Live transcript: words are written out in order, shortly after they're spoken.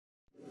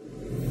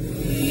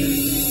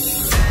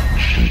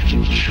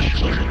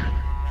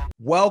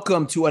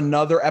Welcome to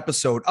another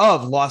episode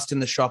of Lost in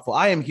the Shuffle.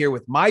 I am here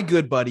with my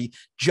good buddy,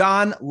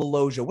 John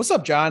LaLoggia. What's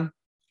up, John?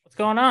 What's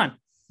going on?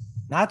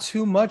 Not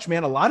too much,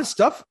 man. A lot of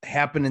stuff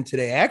happening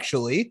today,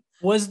 actually.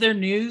 Was there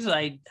news?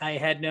 I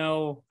had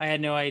no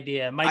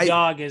idea. My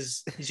dog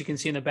is, as you can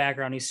see in the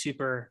background, he's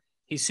super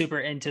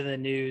into the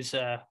news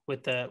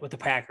with the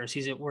Packers.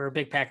 We're a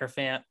big Packer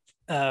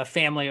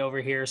family over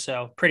here,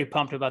 so pretty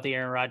pumped about the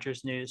Aaron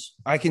Rodgers news.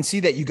 I can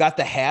see that you got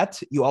the hat.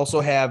 You got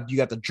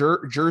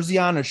the jersey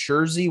on, a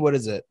jersey. What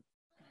is it?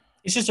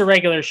 It's just a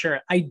regular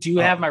shirt. I do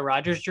have my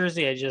Rodgers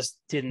jersey. I just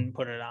didn't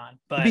put it on.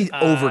 But it'd be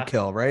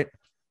overkill, right?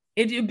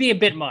 It'd be a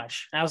bit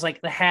much. I was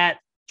like, the hat,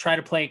 try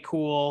to play it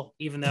cool,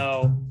 even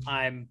though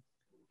I'm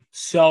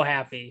so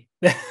happy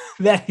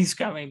that he's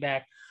coming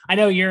back. I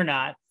know you're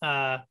not.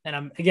 And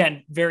I'm,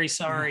 again, very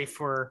sorry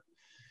for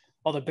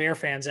all the Bear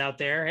fans out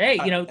there. Hey,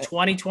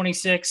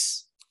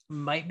 2026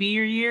 might be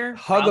your year.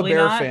 Hug a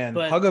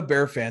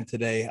Bear fan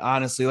today.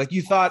 Honestly, like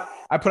you thought.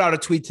 I put out a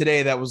tweet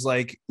today that was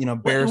like,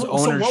 Bears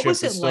ownership. So what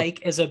was it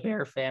like as a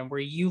Bear fan? Were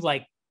you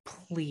like,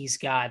 please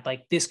God,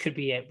 like this could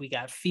be it. We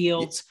got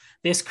Fields.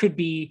 This could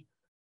be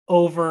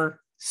over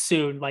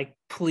soon. Like,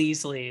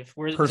 please leave.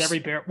 Where's every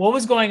Bear? What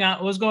was going on?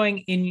 What was going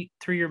in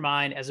through your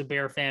mind as a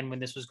Bear fan when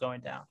this was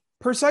going down?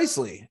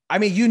 Precisely. I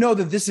mean, you know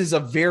that this is a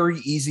very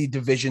easy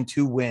Division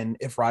II win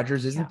if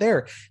Rodgers isn't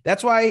there.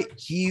 That's why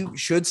he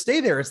should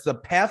stay there. It's the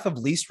path of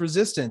least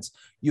resistance.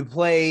 You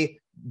play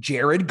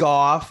Jared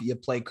Goff, you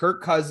play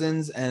Kirk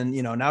Cousins, and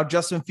now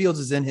Justin Fields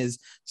is in his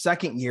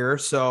second year.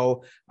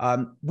 So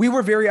we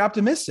were very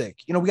optimistic.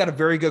 We got a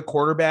very good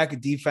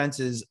quarterback. Defense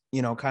is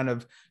kind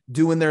of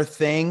doing their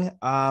thing.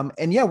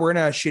 And yeah, we're in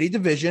a shitty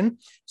division.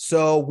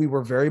 So we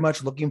were very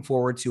much looking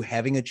forward to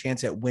having a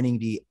chance at winning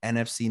the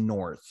NFC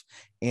North.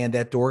 And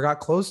that door got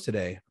closed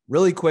today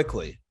really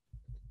quickly.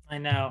 I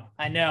know.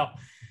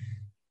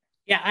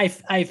 Yeah,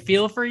 I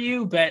feel for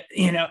you, but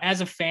as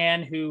a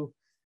fan who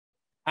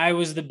I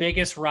was the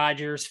biggest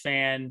Rodgers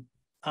fan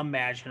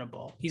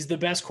imaginable. He's the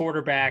best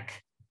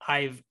quarterback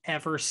I've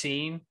ever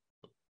seen.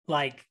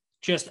 Like,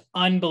 just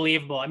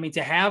unbelievable. I mean,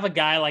 to have a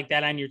guy like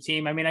that on your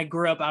team. I mean, I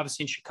grew up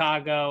obviously in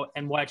Chicago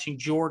and watching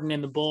Jordan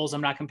and the Bulls.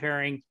 I'm not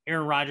comparing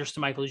Aaron Rodgers to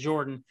Michael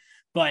Jordan,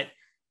 but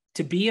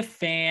to be a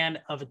fan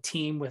of a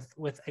team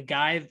with a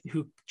guy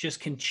who just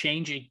can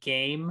change a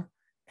game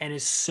and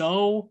is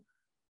so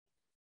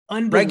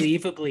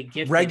unbelievably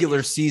gifted.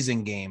 Regular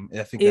season game,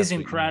 I think, is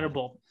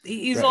incredible.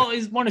 He's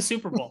won a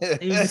Super Bowl.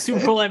 He was a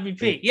Super Bowl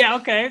MVP. Yeah,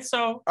 okay.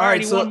 So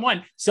already won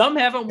one. Some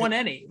haven't won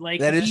any. Like,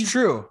 that is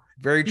true.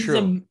 Very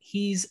true.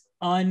 He's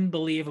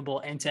unbelievable,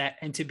 and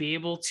to be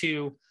able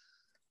to,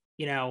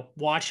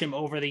 watch him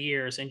over the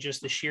years and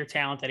just the sheer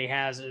talent that he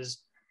has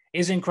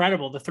is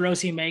incredible. The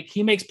throws he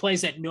makes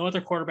plays that no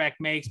other quarterback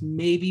makes.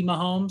 Maybe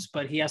Mahomes,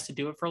 but he has to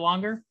do it for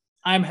longer.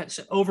 I'm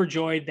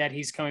overjoyed that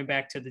he's coming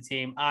back to the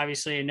team.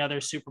 Obviously, another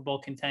Super Bowl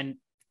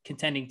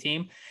contending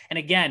team. And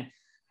again,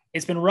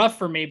 it's been rough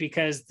for me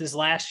because this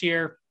last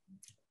year,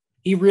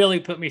 he really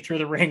put me through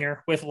the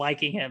ringer with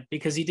liking him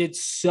because he did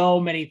so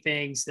many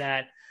things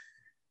that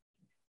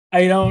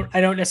I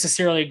don't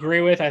necessarily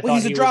agree with. I thought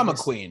he's a drama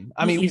queen.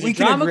 I mean, he's a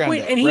drama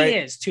queen, and he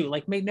is too.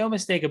 Like, make no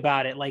mistake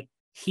about it. Like,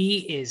 he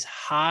is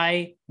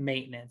high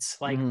maintenance,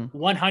 like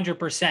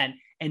 100%.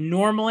 And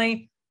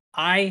normally,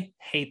 I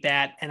hate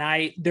that.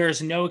 And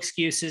there's no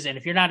excuses. And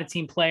if you're not a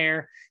team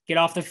player, get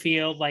off the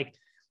field. Like,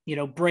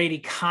 Brady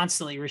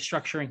constantly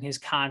restructuring his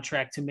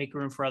contract to make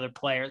room for other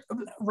players.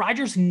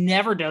 Rodgers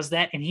never does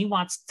that. And he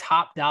wants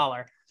top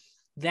dollar.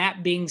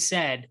 That being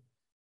said,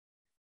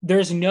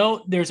 there's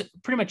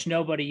pretty much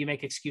nobody you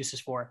make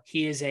excuses for.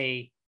 He is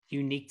a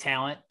unique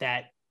talent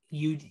that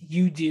you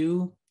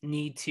do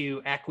need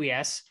to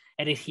acquiesce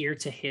and adhere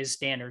to his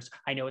standards.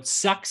 I know it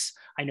sucks.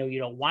 I know you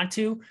don't want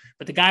to,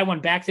 but the guy won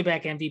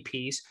back-to-back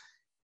MVPs.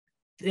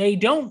 They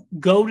don't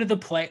go to the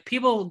play.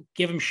 People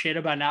give him shit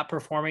about not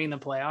performing in the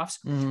playoffs.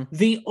 Mm-hmm.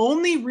 The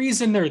only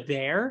reason they're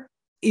there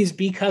is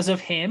because of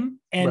him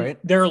and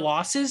their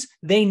losses.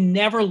 They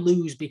never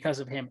lose because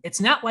of him.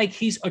 It's not like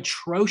he's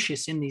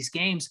atrocious in these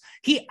games.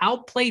 He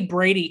outplayed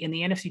Brady in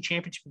the NFC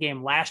Championship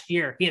game last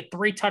year. He had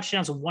 3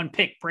 touchdowns and 1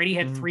 pick. Brady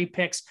had 3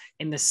 picks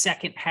in the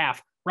second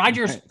half.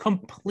 Rodgers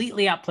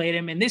completely outplayed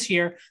him. And this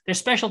year, their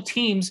special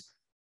teams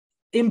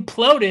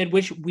imploded,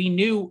 which we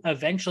knew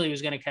eventually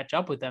was going to catch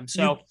up with them.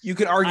 So you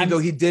could argue, though,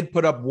 he did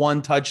put up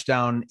 1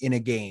 touchdown in a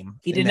game.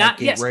 He did not.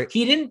 Yes, right?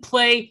 He didn't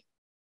play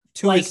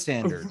to his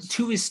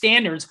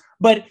standards,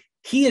 but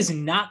he is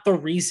not the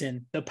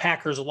reason the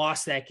Packers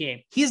lost that game.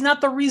 He is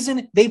not the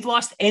reason they've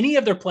lost any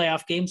of their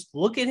playoff games.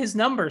 Look at his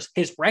numbers.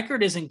 His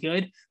record isn't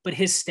good, but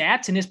his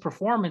stats and his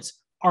performance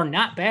are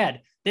not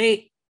bad.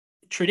 They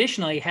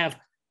traditionally have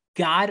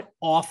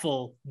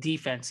god-awful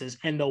defenses.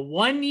 And the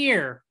 1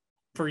 year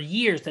for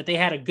years that they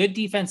had a good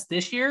defense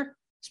this year,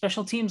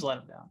 special teams let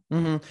him down.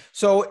 Mm-hmm.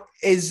 So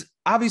is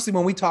obviously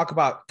when we talk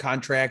about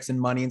contracts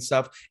and money and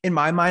stuff, in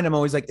my mind, I'm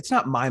always like, it's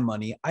not my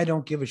money. I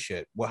don't give a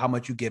shit how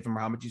much you give him or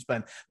how much you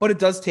spend, but it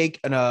does take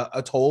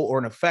a toll or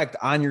an effect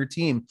on your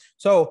team.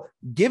 So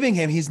giving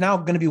him, he's now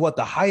going to be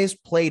the highest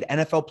paid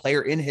NFL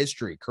player in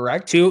history,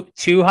 correct?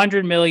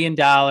 $200 million, a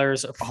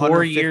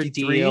 4-year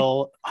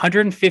deal,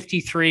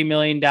 $153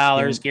 million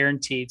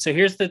guaranteed. So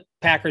here's the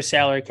Packers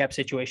salary cap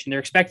situation. They're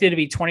expected to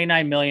be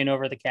 $29 million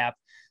over the cap.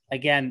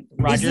 Again,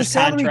 Rodgers' is the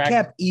salary contract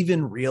cap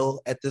even real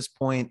at this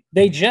point?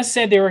 They just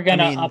said they were going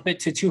to up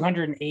it to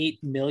 $208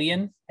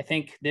 million, I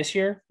think, this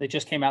year. That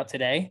just came out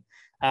today.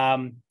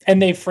 And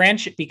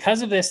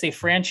because of this, they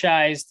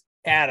franchised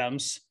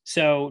Adams.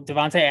 So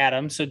Devontae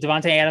Adams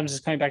is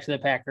coming back to the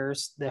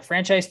Packers. The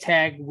franchise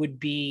tag would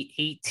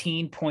be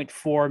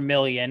 $18.4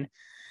 million.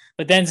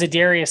 But then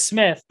Zadarius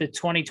Smith, the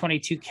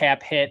 2022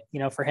 cap hit,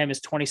 for him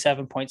is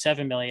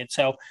 $27.7 million.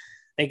 So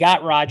they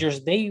got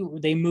Rodgers. They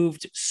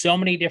moved so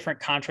many different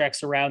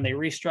contracts around. They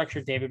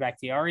restructured David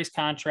Bakhtiari's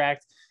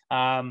contract.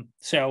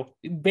 So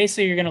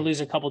basically you're going to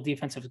lose a couple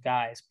defensive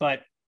guys,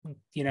 but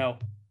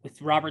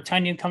with Robert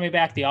Tonyan coming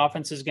back, the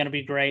offense is going to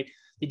be great.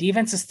 The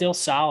defense is still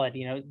solid.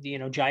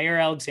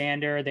 Jair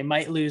Alexander, they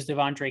might lose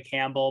Devondre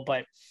Campbell,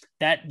 but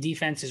that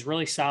defense is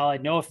really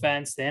solid. No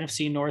offense. The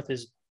NFC North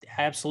is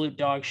absolute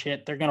dog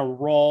shit. They're going to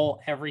roll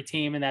every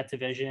team in that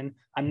division.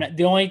 I'm not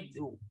the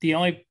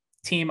only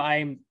team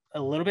I'm a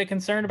little bit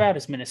concerned about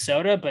is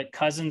Minnesota, but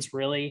Cousins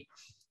really,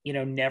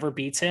 never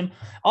beats him.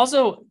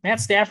 Also, Matt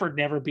Stafford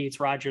never beats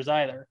Rodgers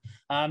either.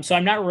 So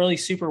I'm not really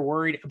super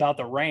worried about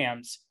the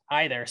Rams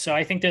either. So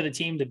I think they're the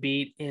team to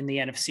beat in the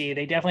NFC.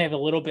 They definitely have a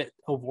little bit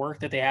of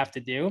work that they have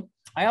to do.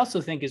 I also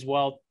think as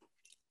well,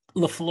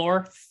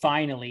 LaFleur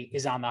finally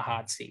is on the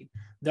hot seat.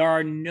 There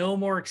are no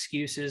more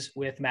excuses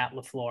with Matt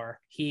LaFleur.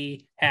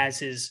 He has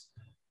his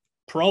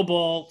Pro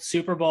Bowl,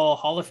 Super Bowl,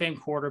 Hall of Fame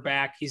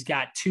quarterback. He's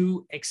got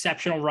 2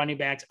 exceptional running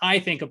backs. I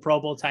think a Pro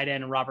Bowl tight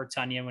end and Robert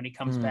Tonyan when he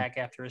comes back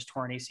after his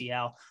torn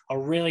ACL. A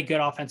really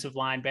good offensive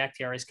line.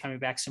 Bakhtiari is coming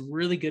back. Some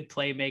really good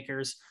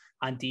playmakers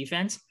on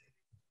defense.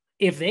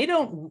 If they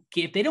don't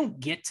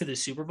get to the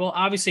Super Bowl,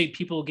 obviously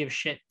people will give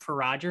shit for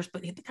Rodgers,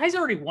 but the guy's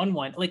already won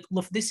one. Like,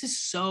 this is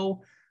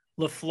so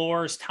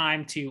LaFleur's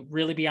time to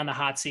really be on the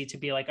hot seat, to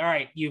be like, all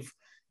right, you've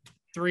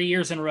 3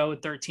 years in a row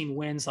with 13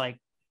 wins. Like,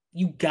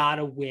 you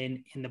gotta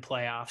win in the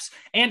playoffs.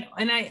 And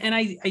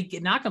I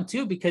knock them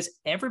too, because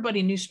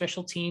everybody knew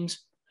special teams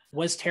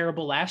was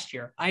terrible last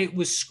year. I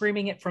was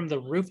screaming it from the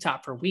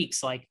rooftop for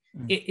weeks. Like,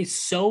 it is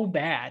so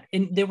bad.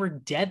 And they were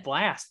dead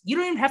last. You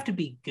don't even have to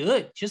be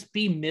good. Just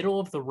be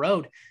middle of the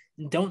road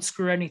and don't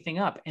screw anything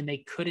up. And they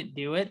couldn't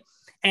do it.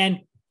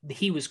 And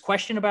he was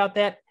questioned about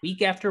that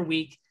week after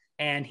week,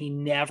 and he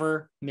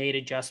never made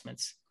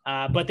adjustments.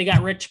 But they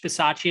got Rich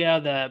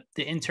Bisaccia,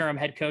 the interim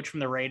head coach from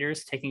the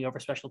Raiders, taking over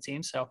special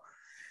teams. So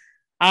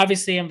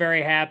obviously I'm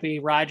very happy.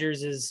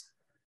 Rodgers is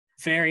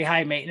very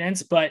high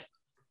maintenance, but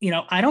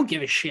I don't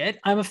give a shit.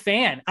 I'm a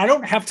fan. I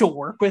don't have to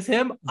work with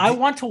him. I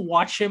want to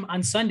watch him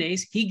on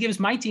Sundays. He gives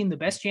my team the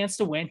best chance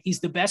to win. He's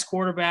the best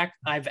quarterback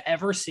I've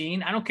ever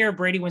seen. I don't care if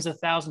Brady wins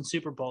 1,000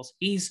 Super Bowls.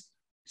 He's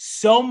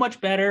so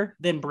much better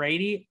than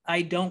Brady.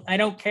 I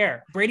don't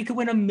care. Brady could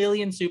win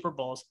 1,000,000 Super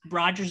Bowls.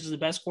 Rodgers is the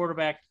best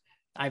quarterback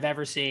I've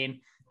ever seen.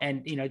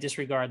 And,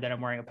 disregard that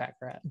I'm wearing a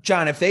Packer hat.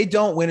 John, if they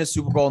don't win a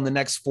Super Bowl in the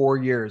next 4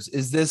 years,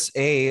 is this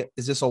a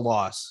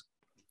loss?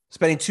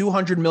 Spending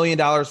 $200 million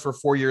for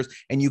 4 years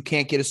and you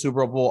can't get a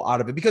Super Bowl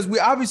out of it, because we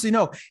obviously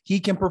know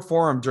he can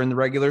perform during the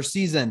regular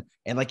season.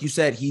 And like you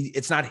said,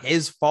 it's not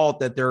his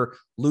fault that they're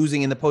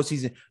losing in the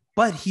postseason,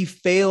 but he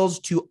fails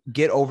to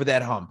get over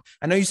that hump.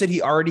 I know you said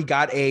he already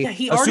got a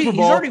Super Bowl. He's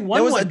already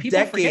won one. That was a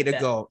decade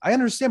ago. I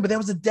understand, but that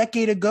was a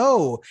decade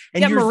ago.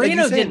 And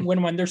Marino didn't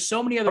win one. There's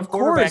so many other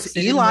quarterbacks. Of course,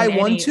 Eli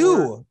won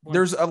too.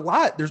 There's a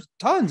lot. There's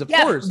tons, of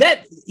course.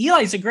 That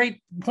Eli's a great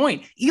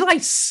point. Eli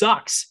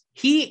sucks.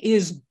 He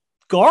is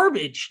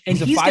garbage, and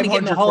he's going to get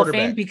in the Hall of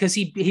Fame because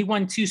he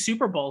won 2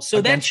 Super Bowls. So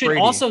that should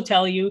also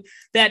tell you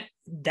that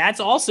that's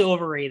also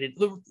overrated.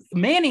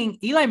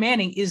 Eli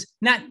Manning is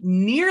not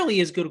nearly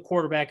as good a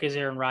quarterback as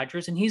Aaron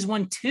Rodgers, and he's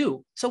won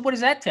 2. So what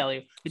does that tell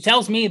you? It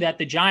tells me that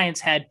the Giants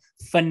had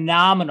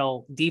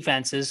phenomenal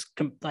defenses,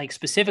 like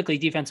specifically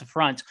defensive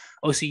fronts.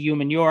 Osi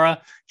Umenyiora,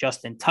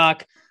 Justin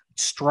Tuck,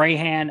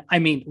 Strahan. I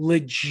mean,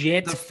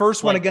 legit. The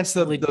first one against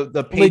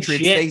the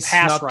Patriots, they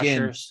snuck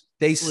rushers.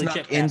 They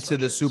snuck into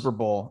the Super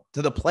Bowl,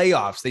 to the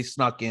playoffs. They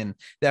snuck in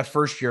that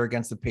first year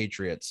against the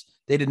Patriots.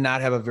 They did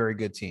not have a very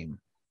good team.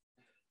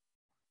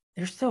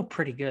 They're still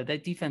pretty good.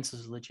 That defense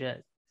is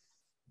legit.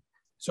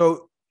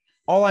 So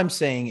all I'm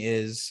saying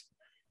is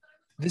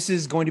this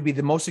is going to be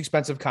the most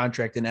expensive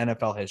contract in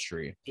NFL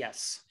history.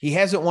 Yes. He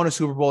hasn't won a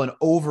Super Bowl in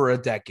over a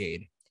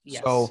decade.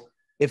 Yes. So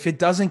if it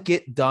doesn't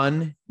get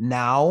done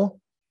now,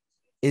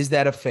 is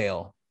that a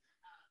fail?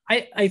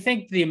 I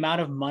think the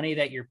amount of money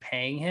that you're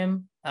paying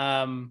him,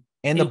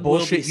 and the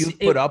bullshit you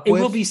put up with,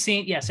 it will be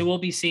seen. Yes, it will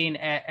be seen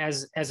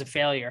as a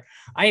failure.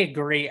 I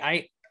agree.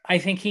 I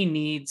think he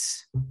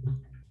needs,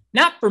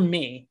 not for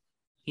me,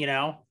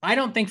 I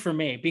don't think for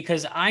me,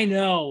 because I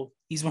know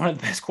he's one of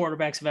the best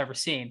quarterbacks I've ever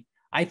seen.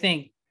 I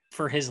think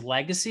for his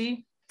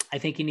legacy, I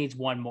think he needs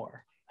one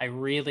more.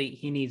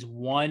 He needs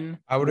one.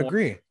 I would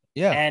agree.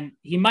 Yeah. And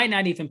he might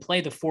not even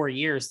play the 4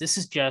 years. This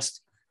is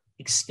just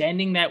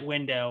extending that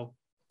window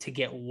to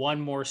get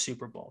one more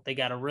Super Bowl. They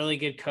got a really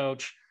good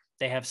coach.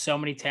 They have so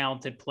many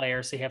talented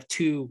players. They have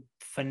 2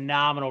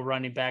 phenomenal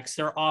running backs.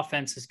 Their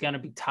offense is going to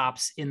be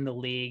tops in the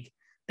league.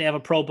 They have a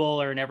Pro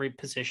Bowler in every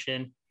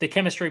position. The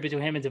chemistry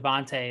between him and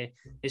Devontae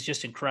is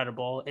just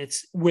incredible.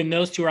 It's when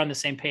those two are on the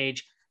same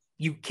page,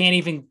 you can't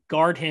even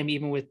guard him,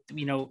 even with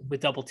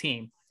double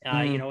team.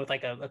 With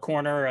like a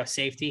corner or a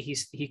safety,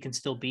 he can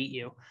still beat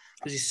you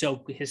because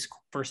his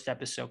first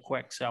step is so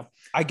quick. So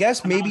I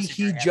guess maybe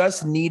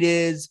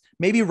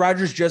maybe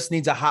Rodgers just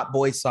needs a hot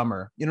boy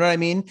summer. You know what I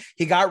mean?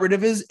 He got rid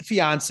of his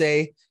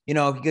fiance,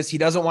 because he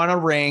doesn't want a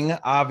ring,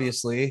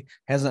 obviously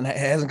hasn't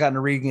gotten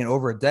a ring in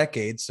over a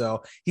decade.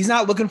 So he's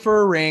not looking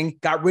for a ring,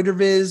 got rid of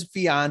his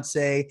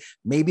fiance.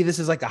 Maybe this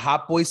is like a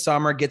hot boy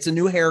summer, gets a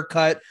new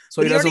haircut.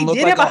 So he doesn't look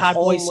like a hot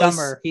boy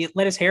summer. He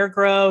let his hair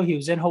grow. He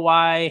was in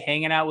Hawaii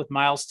hanging out with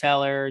Miles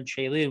Teller and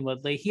Shailene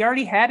Woodley. He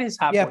already had his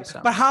hot boy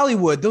summer. But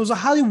Hollywood, those are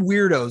Hollywood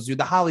weirdos, dude.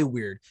 The Holly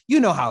weird. You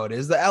know how it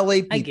is. The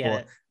LA people. I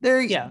get it.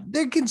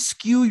 They can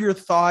skew your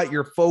thought,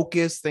 your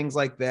focus, things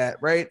like that,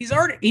 right? He's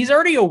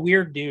already a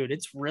weird dude.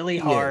 It's really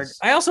hard.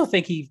 I also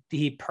think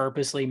he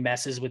purposely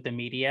messes with the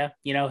media.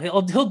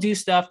 He'll do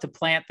stuff to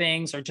plant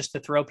things or just to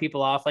throw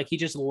people off. Like he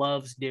just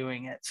loves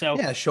doing it. So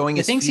showing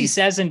the things he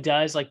says and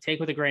does, like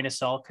take with a grain of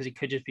salt because he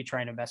could just be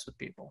trying to mess with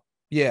people.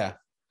 Yeah.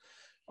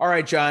 All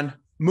right, John.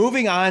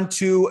 Moving on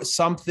to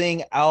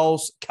something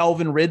else.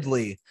 Calvin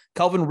Ridley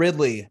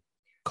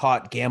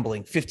caught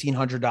gambling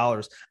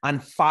 $1,500 on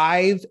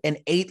 5 and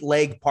 8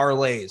 leg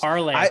parlays.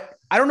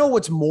 I don't know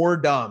what's more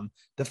dumb.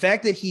 The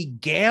fact that he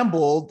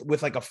gambled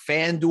with like a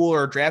FanDuel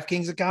or a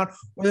DraftKings account,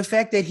 or the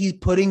fact that he's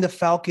putting the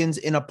Falcons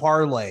in a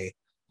parlay.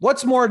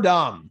 What's more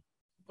dumb?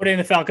 Putting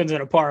the Falcons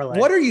in a parlay.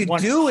 What are you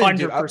doing?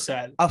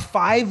 100%. A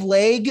 5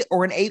 leg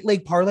or an 8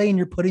 leg parlay and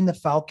you're putting the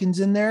Falcons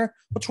in there?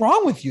 What's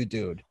wrong with you,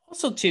 dude?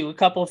 Also, too, a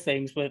couple of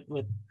things with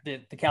the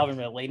Calvin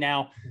Ridley.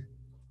 Now,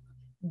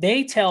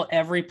 they tell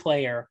every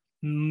player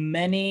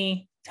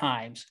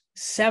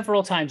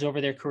several times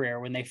over their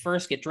career when they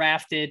first get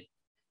drafted,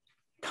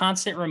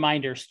 constant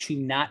reminders to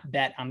not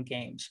bet on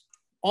games.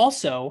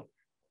 Also,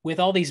 with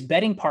all these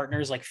betting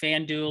partners like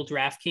FanDuel,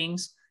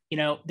 DraftKings,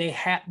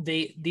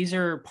 these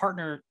are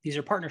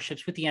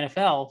partnerships with the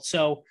NFL.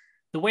 So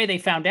the way they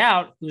found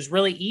out, it was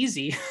really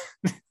easy.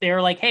 They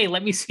were like, hey,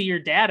 let me see your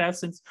data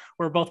since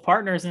we're both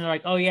partners. And they're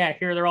like, oh yeah,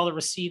 here are all the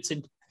receipts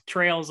and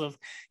trails of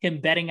him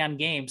betting on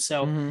games.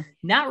 So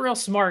not real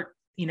smart,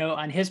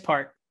 on his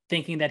part,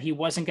 thinking that he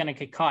wasn't going to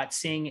get caught,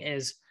 seeing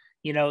as,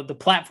 the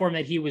platform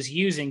that he was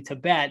using to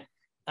bet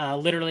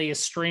literally is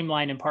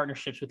streamlined in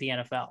partnerships with the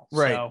NFL.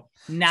 Right. So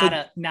not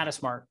a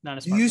smart.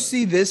 Do you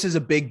see this as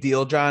a big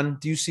deal, John?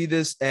 Do you see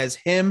this as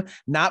him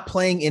not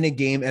playing in a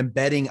game and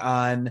betting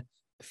on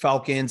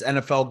Falcons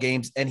NFL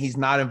games and he's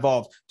not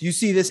involved? Do you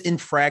see this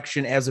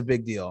infraction as a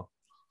big deal?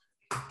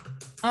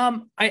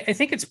 I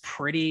think it's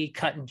pretty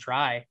cut and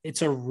dry.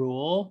 It's a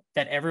rule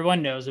that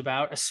everyone knows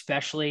about,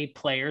 especially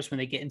players when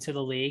they get into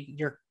the league.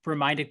 You're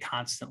reminded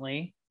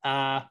constantly.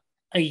 A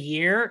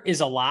year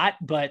is a lot,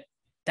 but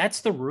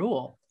that's the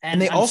rule.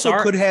 And they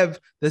could have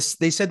this.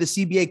 They said the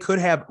CBA could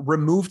have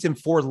removed him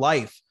for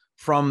life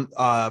from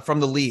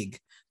the league.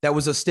 That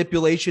was a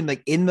stipulation,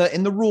 like in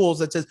the rules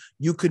that says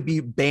you could be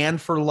banned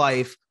for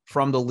life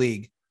from the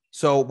league.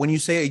 So when you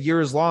say a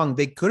year is long,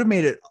 they could have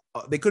made it.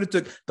 They could have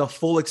took the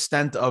full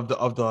extent of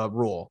the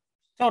rule.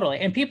 Totally.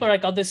 And people are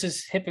like, oh, this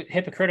is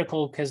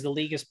hypocritical because the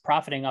league is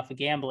profiting off of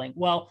gambling.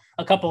 Well,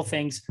 a couple of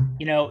things,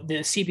 the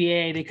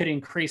CBA, they could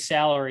increase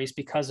salaries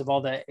because of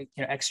all the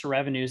extra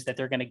revenues that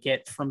they're going to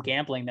get from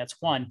gambling.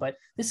 That's one. But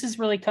this is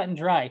really cut and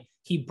dry.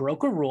 He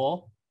broke a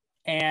rule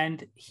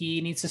and he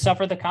needs to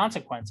suffer the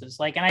consequences.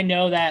 And I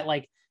know that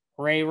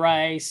Ray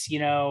Rice,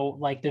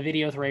 the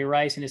video with Ray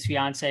Rice and his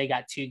fiance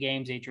got 2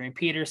 games. Adrian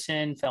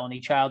Peterson,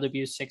 felony child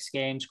abuse, 6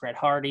 games. Greg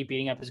Hardy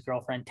beating up his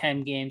girlfriend,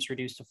 10 games,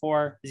 reduced to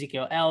 4.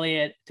 Ezekiel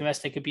Elliott,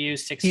 domestic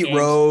abuse, 6 games. Pete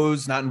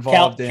Rose, not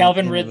involved.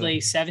 Calvin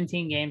Ridley,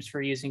 17 games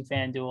for using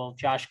FanDuel.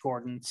 Josh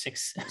Gordon,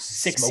 six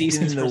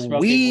seasons for smoking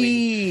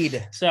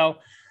weed. So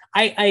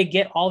I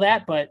get all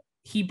that, but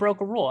he broke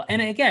a rule.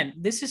 And again,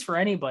 this is for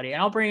anybody.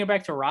 And I'll bring it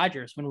back to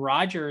Rodgers. When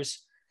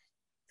Rodgers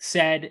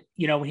said,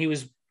 when he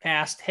was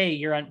asked, hey,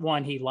 you're on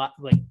one,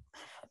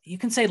 you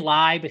can say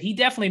lie, but he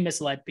definitely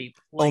misled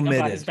people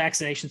about his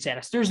vaccination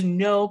status. There's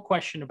no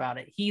question about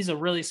it. He's a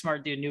really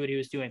smart dude, knew what he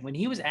was doing. When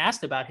he was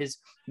asked about his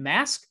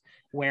mask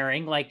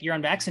wearing, you're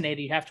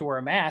unvaccinated, you have to wear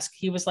a mask.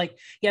 He was like,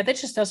 yeah, that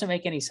just doesn't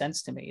make any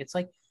sense to me. It's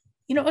like,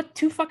 what?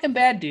 Too fucking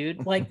bad,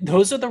 dude.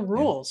 Those are the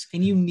rules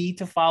and you need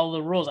to follow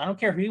the rules. I don't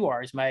care who you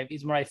are. He's one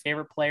of my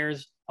favorite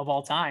players of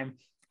all time.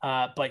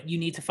 But you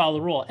need to follow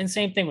the rule. And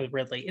same thing with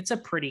Ridley. It's a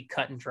pretty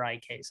cut and dry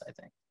case, I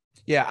think.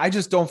 Yeah, I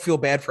just don't feel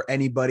bad for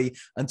anybody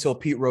until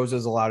Pete Rose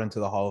is allowed into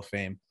the Hall of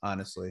Fame,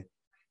 honestly.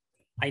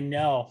 I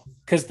know,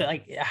 because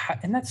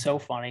and that's so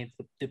funny.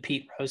 The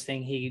Pete Rose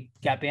thing, he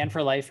got banned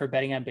for life for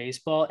betting on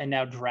baseball, and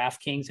now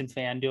DraftKings and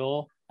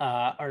FanDuel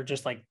are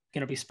just like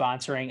going to be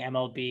sponsoring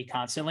MLB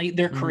constantly.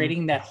 They're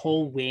creating that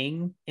whole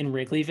wing in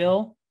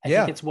Wrigleyville. I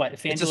think it's what,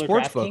 FanDuel or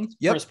DraftKings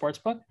for a sports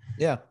book.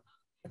 Yeah,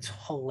 it's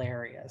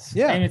hilarious.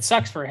 Yeah, and it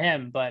sucks for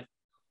him, but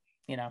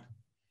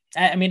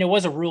I mean, it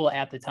was a rule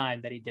at the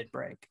time that he did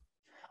break.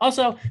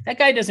 Also, that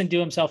guy doesn't do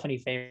himself any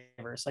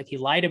favors. Like, he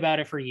lied about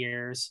it for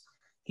years.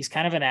 He's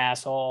kind of an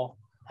asshole.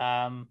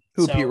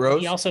 Pete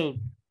Rose? He also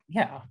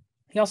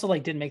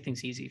like didn't make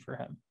things easy for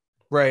him.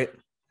 Right.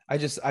 I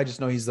just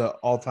know he's the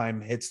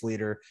all-time hits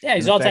leader. Yeah,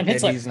 he's all-time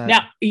hits leader. Now,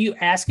 are you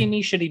asking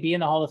me, should he be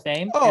in the Hall of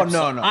Fame? Oh,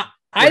 no.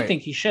 I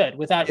think he should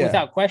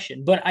without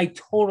question, but I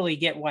totally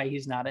get why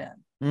he's not in.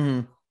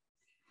 Mm-hmm.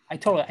 I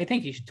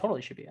think he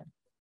totally should be in.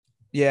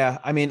 Yeah.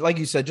 I mean, like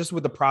you said, just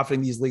with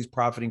these leagues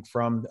profiting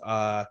from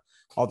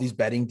all these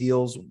betting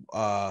deals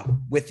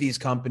with these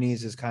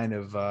companies is kind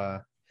of,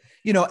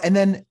 and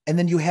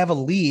then you have a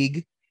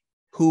league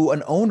who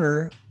an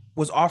owner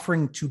was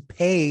offering to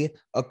pay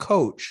a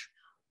coach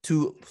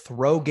to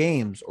throw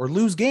games or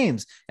lose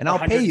games, and I'll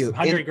pay you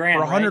 $100,000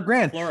 for $100,000.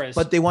 Right? Flores.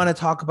 But they want to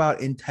talk about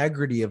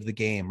integrity of the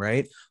game,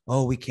 right?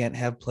 Oh, we can't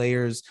have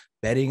players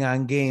betting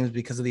on games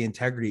because of the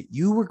integrity.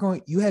 You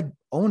had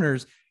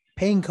owners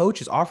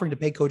offering to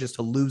pay coaches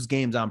to lose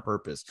games on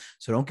purpose.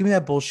 So don't give me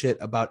that bullshit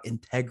about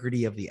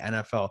integrity of the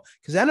NFL,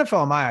 because the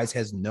NFL in my eyes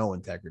has no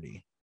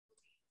integrity.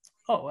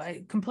 Oh,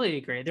 I completely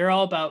agree. They're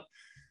all about,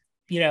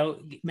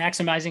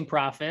 maximizing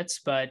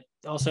profits, but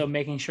also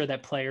making sure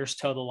that players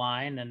toe the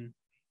line. And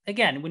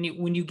again, when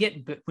you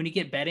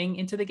get betting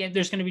into the game,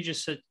 there's going to be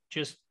just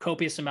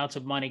copious amounts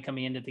of money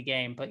coming into the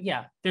game. But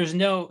yeah, there's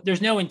no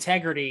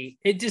integrity.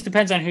 It just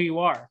depends on who you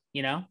are,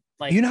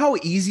 Like, you know how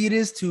easy it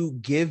is to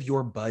give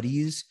your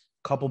buddies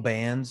couple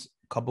bands,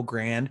 couple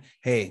grand.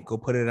 Hey, go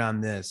put it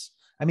on this.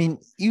 I mean,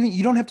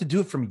 you don't have to do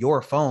it from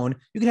your phone.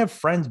 You can have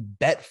friends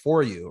bet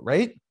for you,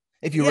 right?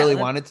 If you really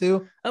wanted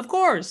to. Of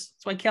course.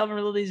 That's why Calvin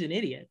Ridley's an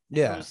idiot.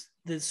 Yeah.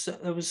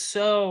 It was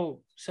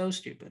so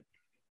stupid.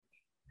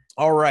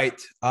 All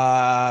right.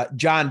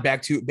 John,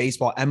 back to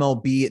baseball.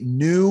 MLB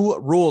new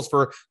rules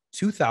for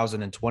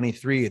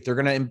 2023. They're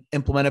going to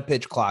implement a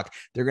pitch clock.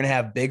 They're going to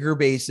have bigger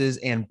bases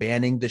and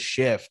banning the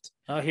shift.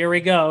 Oh, here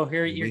we go.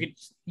 You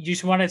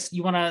just want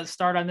to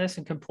start on this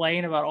and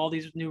complain about all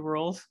these new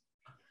rules?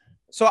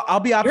 So I'll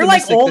be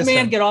optimistic. You're like, old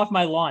man, get off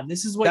my lawn.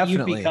 This is what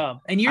you've become.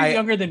 And you're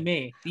younger than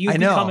me. You've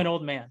become an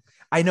old man.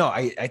 I know.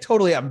 I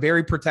totally, I'm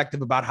very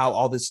protective about how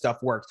all this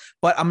stuff works,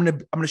 but I'm going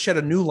to shed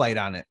a new light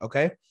on it.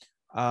 Okay.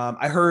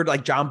 I heard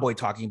like John Boy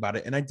talking about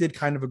it, and I did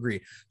kind of agree.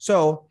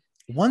 So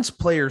once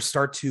players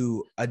start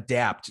to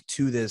adapt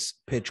to this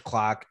pitch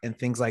clock and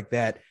things like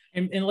that.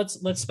 And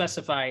let's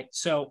specify.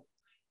 So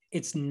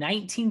it's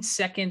 19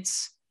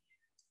 seconds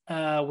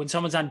when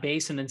someone's on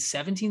base, and then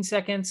 17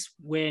 seconds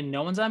when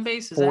no one's on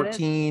base. Is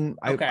 14.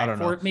 That it? Okay. I don't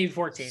know. Maybe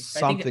 14.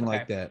 Something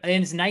like that.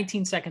 And it's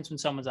 19 seconds when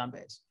someone's on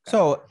base. Okay.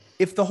 So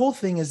if the whole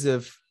thing is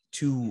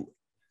to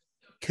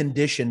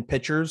condition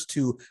pitchers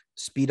to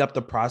speed up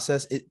the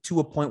process to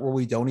a point where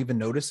we don't even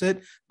notice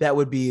it, that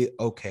would be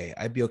okay.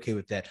 I'd be okay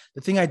with that.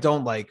 The thing I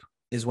don't like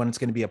is when it's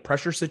going to be a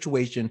pressure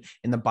situation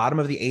in the bottom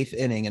of the 8th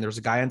inning and there's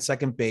a guy on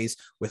second base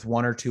with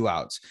 1 or 2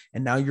 outs.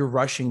 And now you're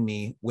rushing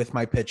me with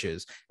my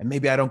pitches. And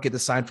maybe I don't get the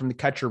sign from the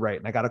catcher right,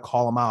 and I got to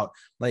call him out.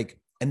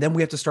 And then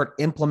we have to start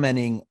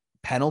implementing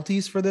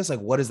penalties for this. Like,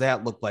 what does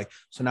that look like?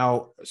 So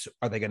now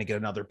are they going to get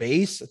another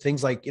base?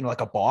 Things like,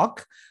 like a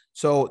balk.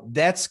 So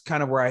that's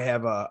kind of where I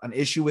have an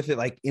issue with it,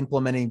 like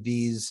implementing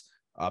these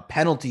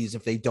penalties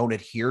if they don't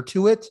adhere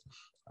to it.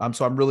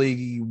 So I'm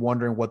really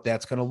wondering what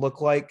that's going to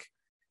look like.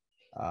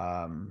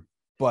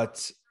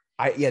 But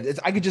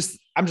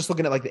I'm just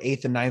looking at like the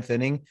 8th and 9th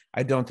inning.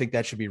 I don't think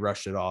that should be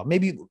rushed at all.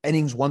 Maybe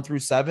innings 1 through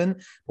 7,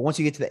 but once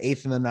you get to the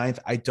 8th and the 9th,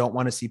 I don't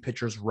want to see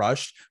pitchers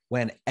rushed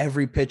when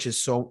every pitch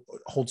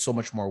holds so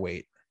much more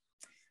weight.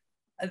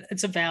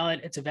 It's a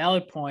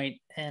valid point.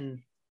 And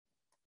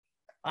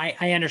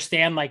I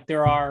understand, like,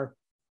 there are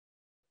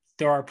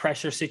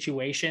pressure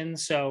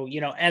situations. So,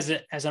 as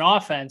an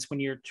offense, when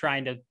you're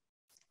trying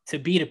to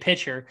beat a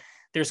pitcher,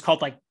 there's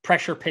called like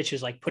pressure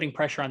pitches, like putting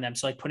pressure on them.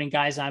 So like putting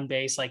guys on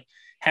base, like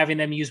having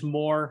them use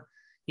more,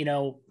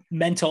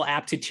 mental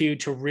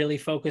aptitude to really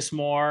focus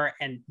more,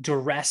 and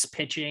duress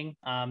pitching,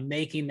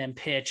 making them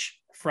pitch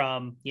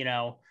from,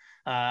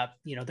 they're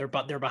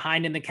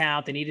behind in the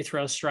count. They need to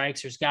throw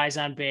strikes. There's guys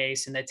on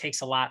base, and that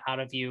takes a lot out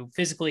of you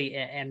physically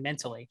and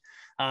mentally.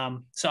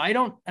 So I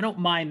don't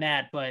mind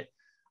that, but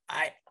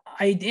I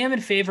am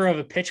in favor of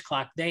a pitch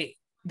clock.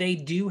 They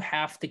do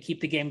have to keep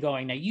the game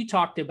going. Now, you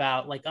talked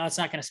about like, it's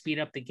not going to speed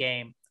up the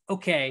game.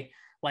 Okay.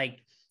 Like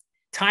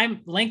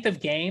length of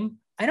game.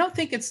 I don't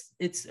think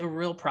it's a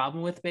real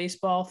problem with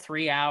baseball.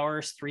 3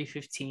 hours,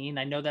 3:15.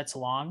 I know that's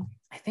long.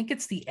 I think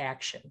it's the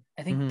action.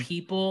 I think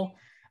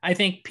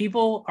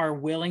people are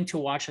willing to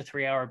watch a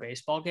 3-hour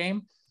baseball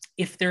game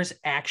if there's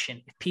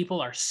action, if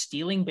people are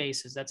stealing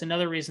bases, that's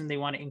another reason they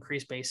want to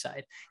increase base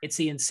side. It's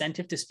the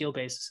incentive to steal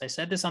bases. I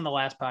said this on the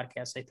last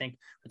podcast, I think,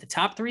 but the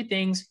top 3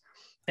 things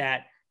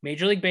that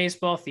Major League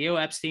Baseball, Theo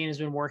Epstein has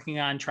been working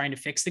on trying to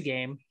fix the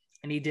game.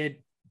 And he did,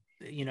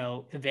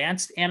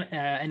 advanced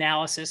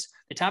analysis.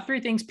 The top 3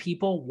 things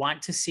people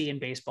want to see in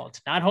baseball.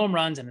 It's not home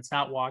runs and it's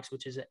not walks,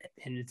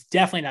 and it's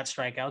definitely not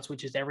strikeouts,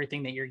 which is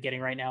everything that you're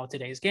getting right now with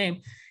today's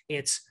game.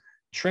 It's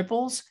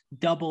triples,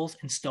 doubles,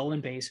 and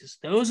stolen bases.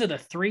 Those are the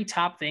 3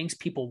 top things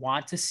people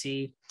want to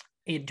see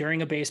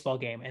during a baseball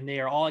game. And they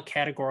are all at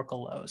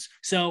categorical lows.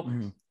 So,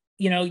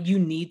 you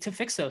need to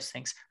fix those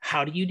things.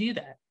 How do you do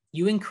that?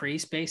 You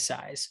increase base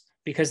size,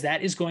 because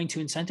that is going to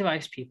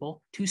incentivize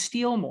people to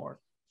steal more.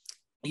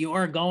 You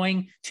are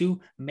going to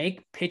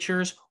make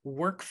pitchers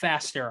work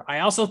faster.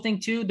 I also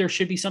think too, there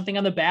should be something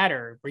on the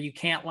batter where you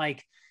can't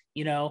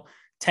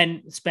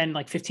spend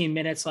like 15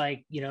 minutes,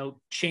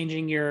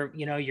 changing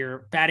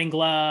your batting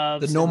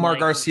gloves. The Nomar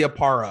Garcia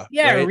para.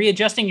 Yeah. Right? Or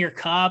readjusting your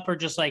cup, or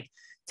just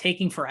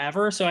taking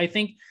forever. So I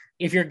think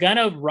if you're going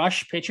to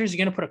rush pitchers,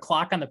 you're going to put a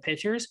clock on the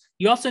pitchers.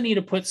 You also need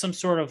to put some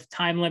sort of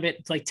time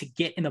limit, to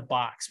get in the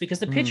box, because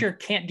the pitcher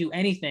can't do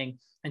anything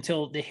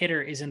until the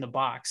hitter is in the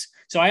box.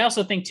 So I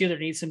also think too, there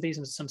needs to be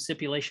some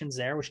stipulations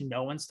there, which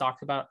no one's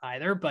talked about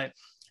either, but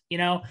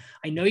I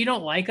know you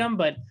don't like them,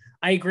 but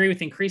I agree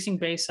with increasing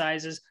base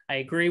sizes. I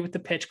agree with the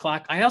pitch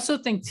clock. I also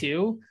think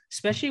too,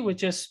 especially with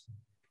just,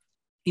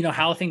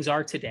 how things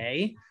are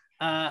today,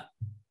 I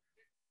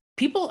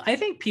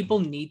think people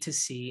need to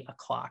see a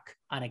clock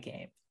on a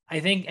game. I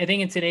think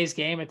in today's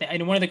game,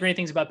 and one of the great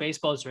things about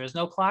baseball is there is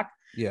no clock.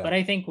 Yeah. But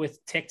I think with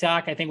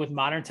TikTok, with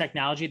modern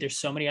technology, there's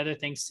so many other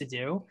things to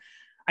do.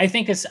 I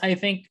think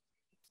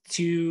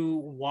to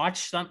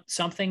watch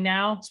something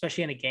now,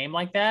 especially in a game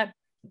like that,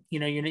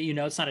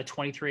 it's not a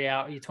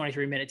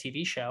 23-minute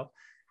TV show.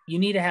 You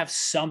need to have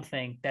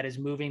something that is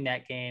moving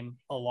that game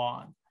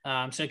along.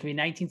 So it can be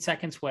 19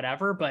 seconds,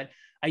 whatever. But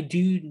I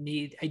do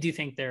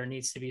think there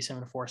needs to be some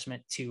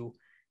enforcement to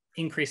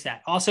increase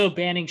that. Also,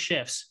 banning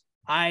shifts.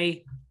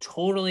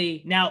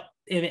 Now,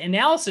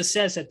 analysis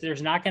says that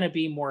there's not going to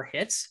be more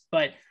hits,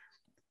 but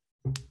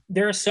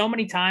there are so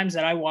many times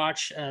that I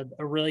watch a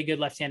really good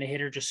left-handed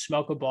hitter just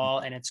smoke a ball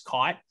and it's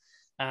caught.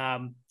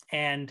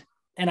 And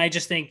I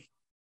just think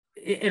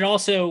it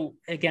also,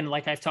 again,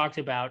 like I've talked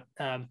about,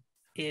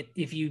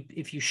 if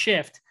you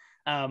shift,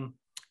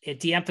 it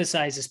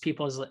de-emphasizes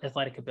people's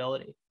athletic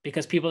ability,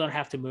 because people don't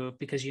have to move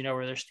because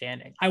where they're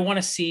standing. I want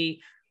to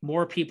see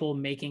more people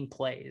making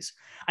plays.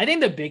 I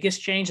think the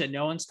biggest change that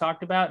no one's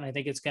talked about, and I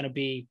think it's going to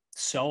be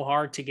so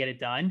hard to get it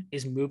done,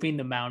 is moving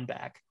the mound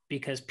back,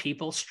 because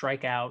people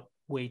strike out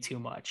way too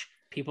much.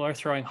 People are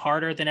throwing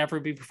harder than ever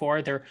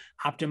before. They're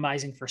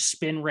optimizing for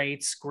spin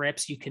rates,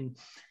 grips. You can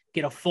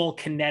get a full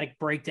kinetic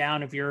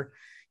breakdown of your,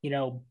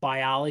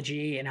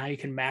 biology and how you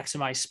can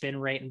maximize spin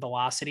rate and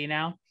velocity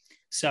now.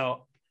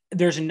 So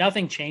there's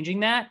nothing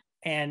changing that.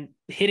 And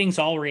hitting's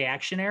all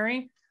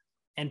reactionary,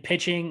 and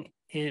pitching,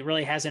 it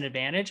really has an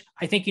advantage.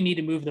 I think you need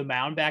to move the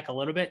mound back a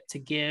little bit to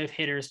give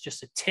hitters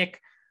just a tick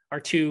or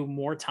two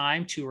more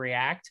time to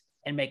react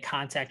and make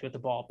contact with the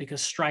ball,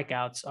 because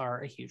strikeouts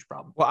are a huge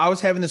problem. Well, I was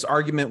having this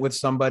argument with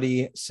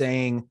somebody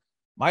saying,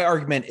 my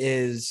argument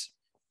is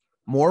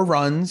more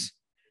runs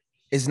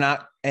is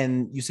not,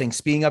 and you saying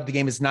speeding up the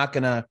game is not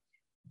going to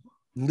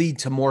lead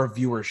to more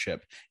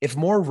viewership. If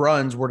more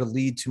runs were to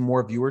lead to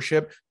more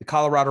viewership, the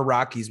Colorado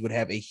Rockies would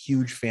have a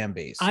huge fan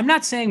base. I'm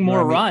not saying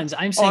more runs.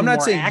 I'm saying I'm not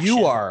more saying action.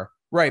 You are.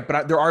 Right.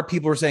 But there are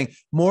people who are saying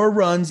more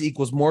runs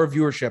equals more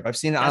viewership. I've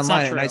seen it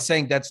online, and I'm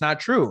saying that's not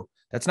true.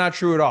 That's not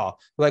true at all.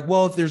 Like,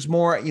 well, if there's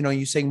more,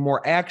 you saying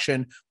more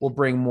action will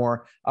bring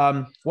more.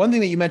 One thing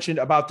that you mentioned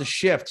about the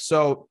shift.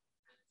 So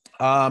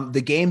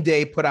the Game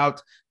Day put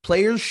out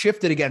players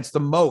shifted against the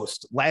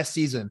most last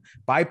season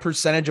by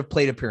percentage of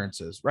plate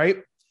appearances, right?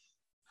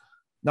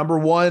 Number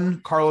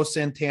 1, Carlos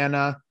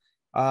Santana.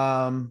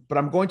 But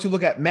I'm going to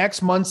look at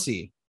Max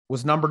Muncy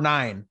was number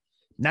 9,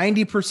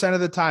 90% of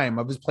the time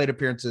of his plate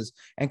appearances,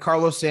 and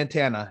Carlos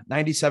Santana,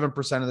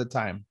 97% of the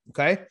time.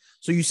 Okay.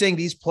 So you're saying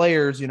these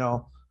players,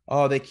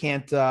 they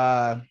can't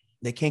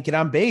get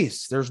on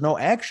base. There's no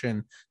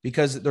action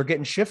because they're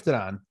getting shifted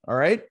on. All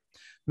right.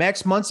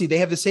 Max Muncy, they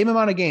have the same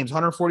amount of games,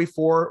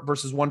 144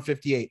 versus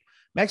 158.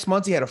 Max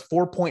Muncy had a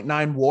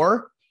 4.9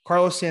 WAR.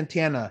 Carlos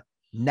Santana,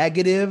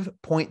 negative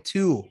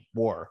 0.2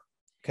 WAR.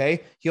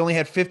 Okay. He only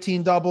had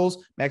 15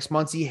 doubles. Max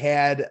Muncy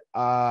had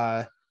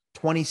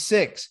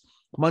 26.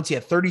 Muncy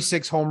had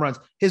 36 home runs.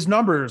 His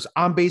numbers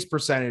on base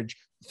percentage,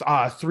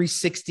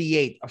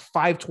 368, a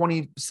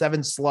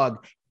 527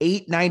 slug,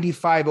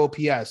 895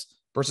 OPS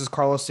versus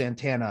Carlos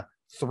Santana,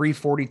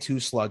 342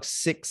 slug,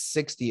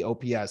 660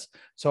 OPS.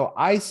 So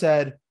I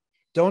said,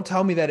 don't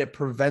tell me that it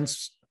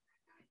prevents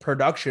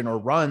production or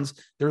runs.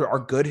 There are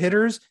good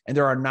hitters and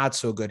there are not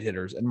so good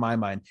hitters in my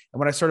mind. And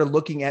when I started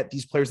looking at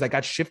these players that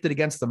got shifted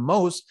against the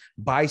most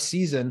by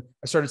season,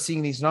 I started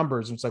seeing these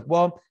numbers. And it's like,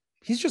 well,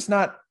 he's just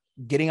not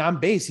getting on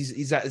base.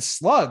 He's at his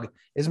slug.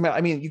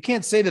 I mean, you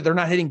can't say that they're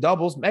not hitting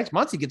doubles. Max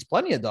Muncy gets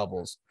plenty of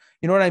doubles.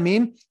 You know what I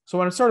mean? So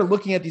when I started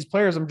looking at these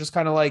players, I'm just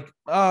kind of like,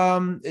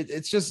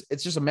 it's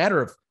just a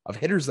matter of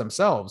hitters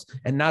themselves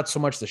and not so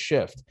much the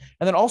shift.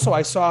 And then also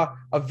I saw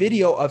a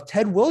video of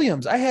Ted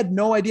Williams. I had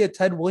no idea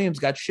Ted Williams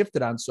got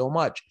shifted on so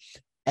much.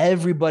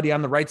 Everybody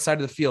on the right side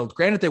of the field.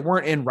 Granted, they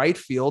weren't in right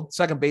field.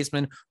 Second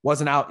baseman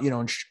wasn't out,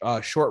 in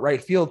short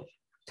right field.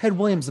 Ted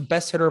Williams, the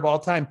best hitter of all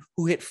time,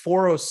 who hit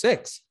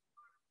 406,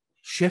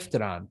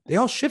 shifted on. They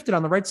all shifted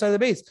on the right side of the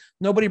base.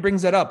 Nobody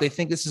brings that up. They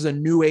think this is a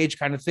new age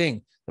kind of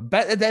thing. And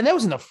that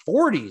was in the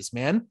 40s,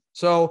 man.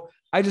 So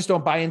I just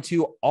don't buy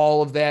into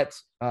all of that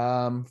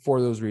for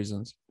those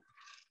reasons.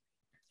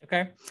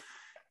 Okay.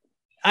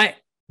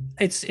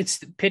 It's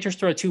pitchers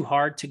throw too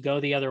hard to go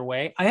the other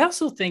way. I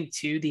also think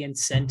too, the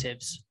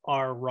incentives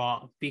are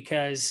wrong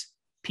because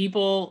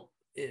people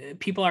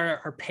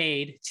are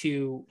paid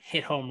to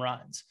hit home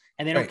runs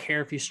and they don't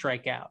care if you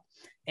strike out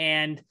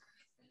and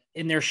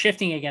they're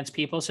shifting against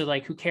people. So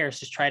like, who cares?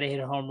 Just try to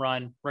hit a home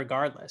run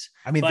regardless.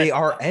 I mean, they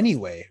are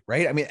anyway,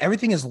 right? I mean,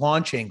 everything is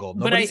launch angle.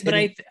 I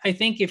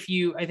think if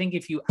you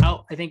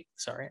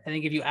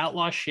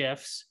outlaw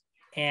shifts,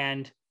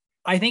 and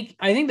I think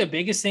the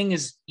biggest thing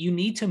is you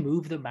need to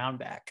move the mound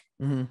back.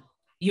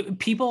 Mm-hmm.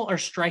 People are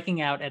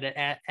striking out at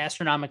an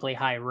astronomically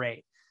high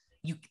rate.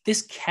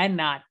 This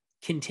cannot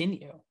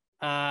continue.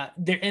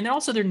 And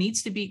also there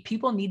needs to be,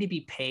 people need to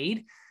be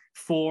paid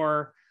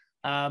for,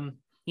 I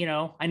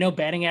know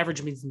batting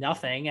average means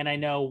nothing. And I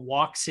know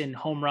walks and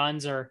home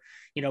runs are,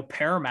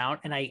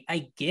 paramount. And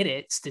I get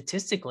it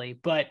statistically,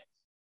 but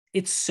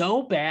it's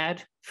so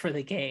bad for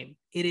the game.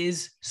 It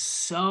is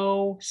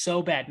so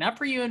bad. Not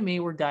for you and me.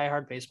 We're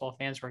diehard baseball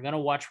fans. We're going to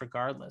watch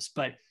regardless,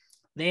 but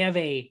they have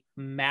a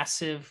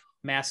massive,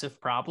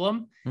 massive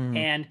problem.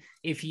 And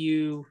if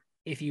you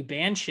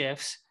ban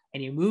shifts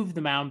and you move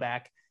the mound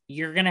back,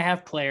 you're going to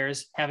have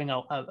players having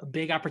a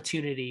big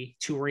opportunity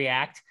to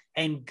react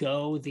and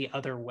go the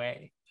other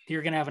way.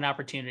 You're going to have an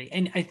opportunity.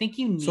 And I think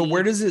you need. So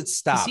where does it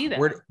stop?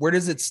 Where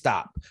does it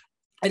stop?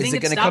 I think is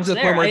it going to come to the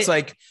point where it's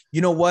like,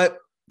 you know what?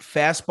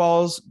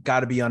 Fastballs got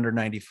to be under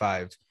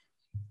 95.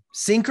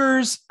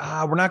 Sinkers,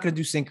 we're not going to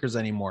do sinkers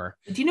anymore.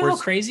 Do you know how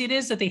crazy it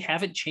is that they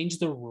haven't changed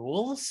the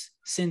rules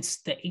since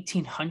the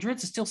 1800s?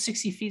 It's still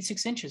 60 feet,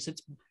 6 inches.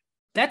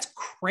 That's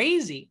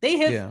crazy. They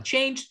have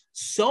changed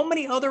so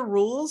many other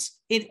rules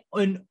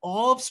in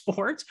all of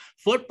sports,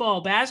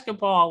 football,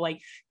 basketball, like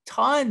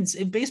tons.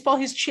 And baseball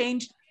has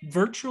changed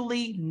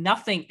virtually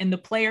nothing. And the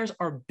players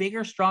are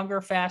bigger, stronger,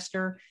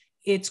 faster.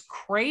 It's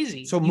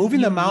crazy. So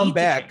moving the mound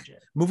back,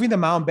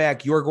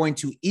 you're going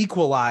to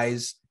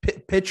equalize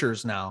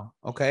pitchers now.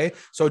 Okay.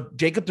 So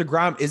Jacob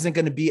deGrom isn't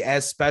going to be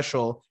as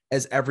special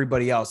as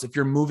everybody else if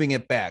you're moving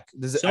it back.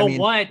 At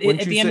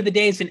the end of the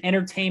day, it's an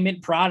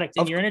entertainment product,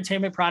 and your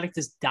entertainment product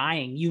is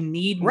dying. You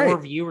need more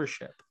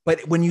viewership.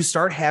 But when you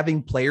start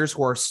having players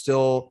who are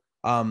still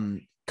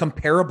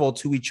comparable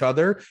to each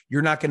other,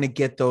 you're not going to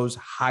get those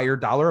higher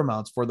dollar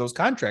amounts for those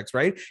contracts,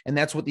 right? And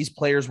that's what these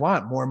players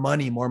want: more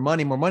money, more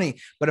money, more money.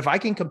 But if I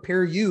can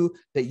compare you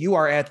that you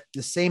are at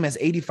the same as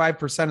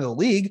 85% of the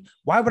league,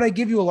 why would I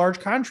give you a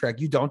large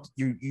contract? You don't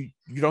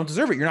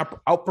deserve it. You're not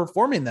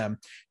outperforming them.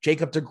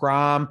 Jacob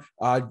deGrom,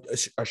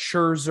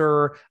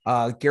 Scherzer,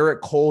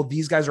 Garrett Cole,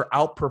 these guys are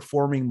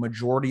outperforming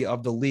majority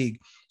of the league.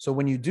 So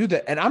when you do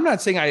that, and I'm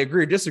not saying I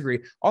agree or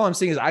disagree, all I'm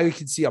saying is I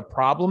can see a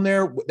problem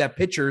there that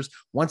pitchers,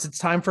 once it's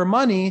time for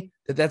money,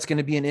 that's going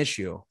to be an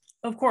issue.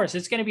 Of course,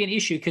 it's going to be an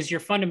issue because you're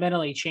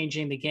fundamentally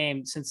changing the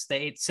game since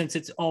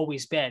it's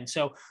always been.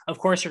 So of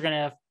course you're going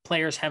to have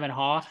players hem and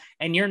haw,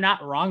 and you're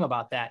not wrong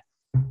about that.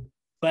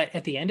 But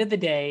at the end of the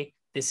day,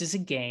 this is a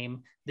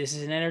game. This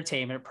is an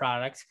entertainment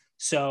product.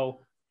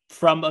 So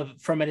from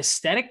an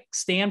aesthetic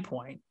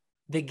standpoint,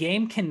 the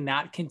game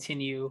cannot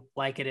continue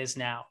like it is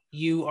now.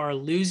 You are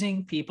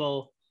losing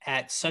people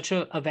at such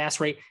a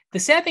vast rate. The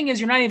sad thing is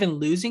you're not even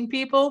losing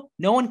people.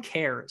 No one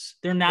cares.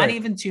 They're not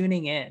even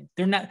tuning in.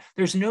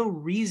 There's no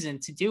reason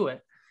to do it.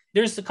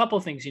 There's a couple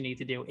of things you need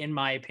to do, in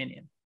my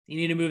opinion. You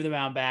need to move the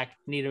mound back.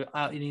 You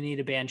need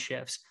to ban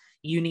shifts.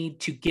 You need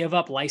to give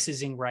up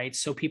licensing rights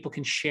so people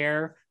can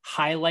share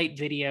highlight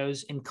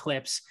videos and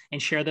clips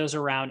and share those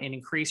around and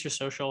increase your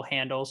social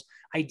handles.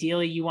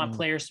 Ideally, you want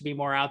players to be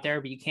more out there,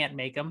 but you can't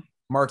make them.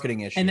 Marketing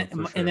issue. And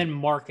then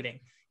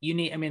marketing.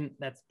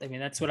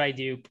 That's what I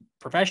do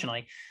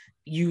professionally.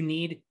 You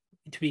need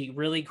to be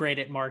really great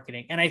at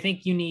marketing. And I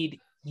think you need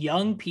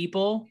young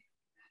people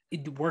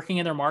working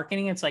in their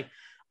marketing. It's like,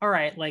 all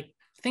right, like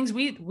things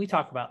we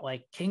talk about,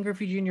 like Ken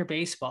Griffey Jr.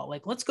 baseball.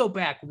 Like, let's go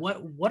back.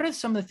 What are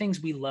some of the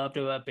things we loved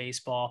about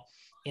baseball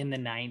in the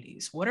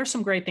 90s? What are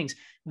some great things?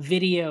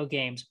 Video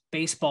games,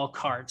 baseball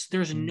cards.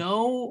 There's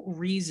no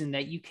reason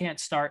that you can't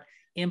start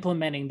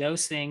implementing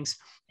those things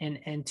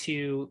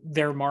into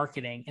their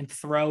marketing and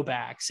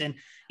throwbacks. And,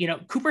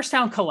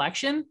 Cooperstown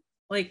Collection,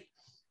 like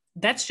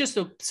that's just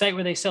a site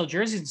where they sell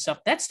jerseys and stuff.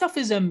 That stuff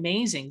is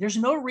amazing. There's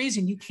no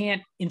reason you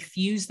can't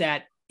infuse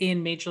that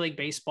in Major League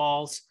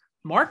Baseball's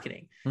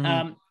marketing.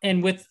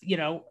 And with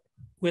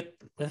with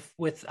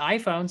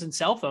iPhones and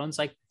cell phones,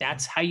 like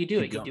that's how you do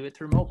it. You do it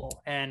through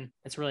mobile, and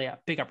it's really a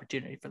big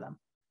opportunity for them.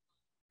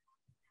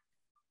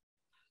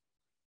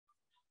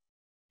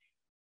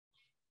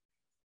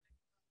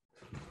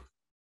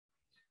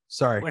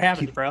 Sorry. What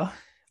happened, bro?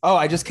 Oh,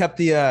 I just kept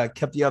the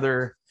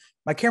other.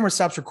 My camera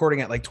stops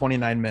recording at like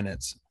 29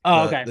 minutes.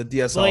 Oh, okay. The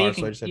DSLR.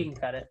 Well, you can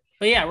cut it.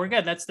 But yeah, we're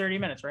good. That's 30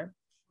 minutes, right?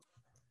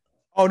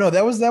 Oh no,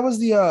 that was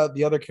the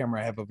other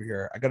camera I have over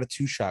here. I got a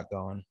 2-shot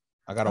going.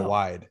 I got a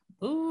wide.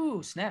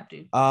 Ooh, snap,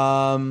 dude.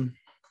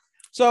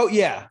 So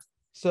yeah.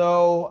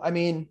 So I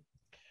mean,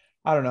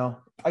 I don't know.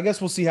 I guess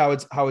we'll see how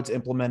it's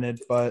implemented,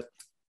 but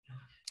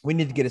we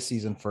need to get a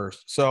season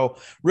first. So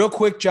real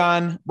quick,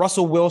 John,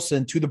 Russell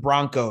Wilson to the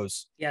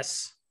Broncos.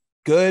 Yes.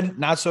 Good,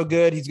 not so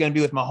good. He's going to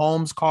be with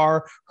Mahomes,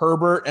 Carr,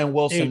 Herbert, and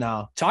Wilson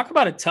now. Talk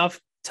about a tough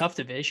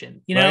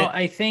division. You know,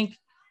 I think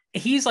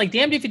he's like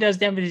damned if he does,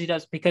 damned if he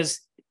does,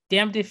 because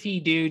damned if he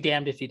do,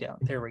 damned if he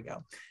don't. There we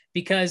go.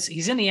 Because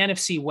he's in the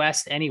NFC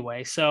West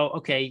anyway. So,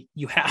 okay,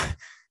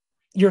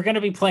 you're going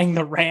to be playing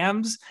the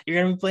Rams.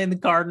 You're going to be playing the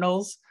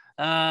Cardinals.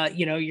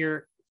 You know,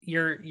 you're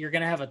going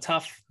to have a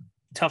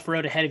tough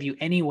road ahead of you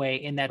anyway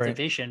in that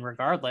division,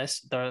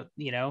 regardless.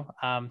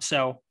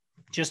 So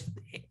just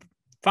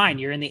fine.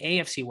 You're in the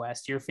AFC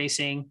West. You're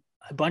facing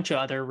a bunch of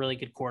other really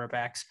good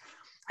quarterbacks.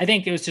 I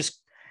think it was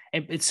just,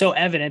 it's so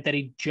evident that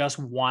he just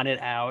wanted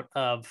out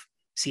of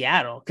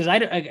Seattle, because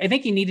I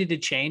think he needed to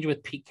change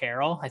with Pete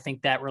Carroll. I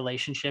think that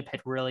relationship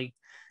had really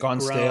gone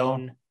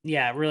stale.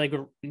 Yeah, really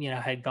good.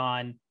 Had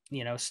gone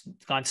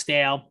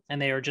stale,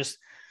 and they were just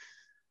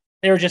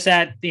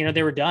at,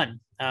 they were done.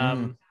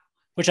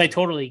 Which I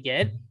totally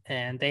get,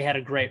 and they had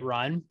a great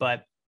run,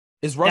 but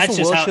is Russell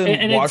Wilson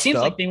and it seems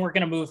up? like they weren't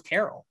going to move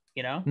Carroll,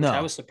 which I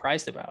was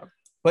surprised about.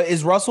 But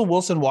is Russell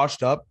Wilson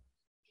washed up?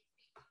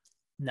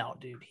 No,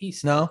 dude,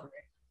 he's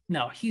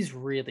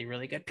really,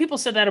 really good. People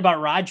said that about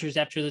Rodgers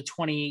after the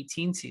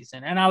 2018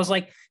 season, and I was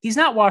like, he's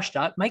not washed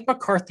up. Mike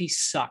McCarthy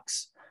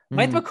sucks.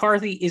 Mike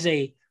McCarthy is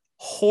a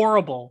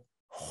horrible,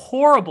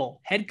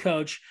 horrible head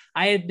coach.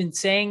 I had been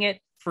saying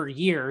it for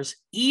years,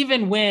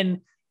 even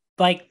when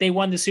like they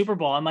won the Super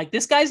Bowl. I'm like,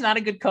 this guy's not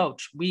a good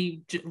coach.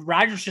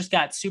 Rodgers just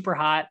got super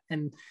hot,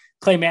 and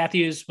Clay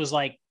Matthews was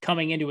like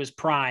coming into his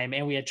prime,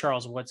 and we had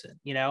Charles Woodson,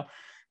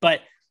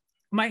 but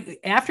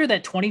after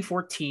that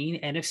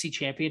 2014 NFC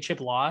Championship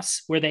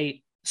loss where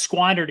they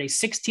squandered a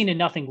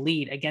 16-0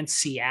 lead against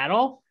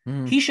Seattle,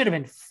 he should have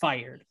been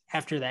fired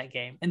after that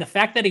game. And the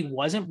fact that he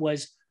wasn't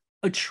was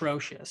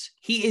atrocious.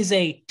 He is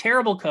a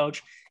terrible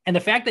coach. And the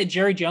fact that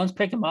Jerry Jones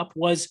picked him up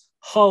was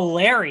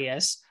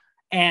hilarious.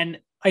 And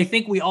I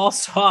think we all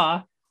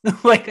saw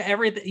like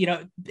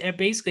everything,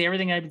 basically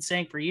everything I've been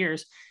saying for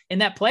years in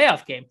that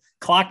playoff game.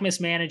 Clock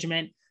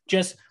mismanagement,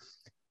 just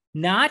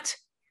not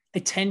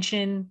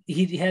attention.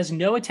 He has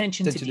no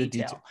attention to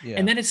detail. Yeah.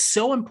 And then it's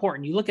so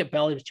important. You look at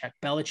Belichick.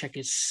 Belichick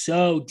is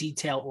so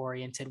detail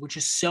oriented, which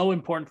is so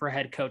important for a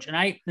head coach.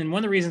 And one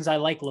of the reasons I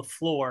like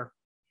LaFleur,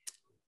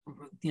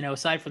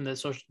 aside from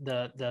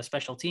the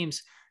special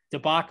teams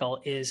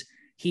debacle, is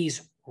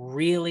he's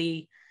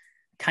really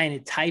kind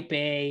of type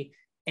A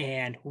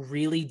and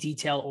really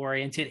detail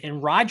oriented.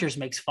 And Rodgers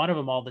makes fun of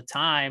him all the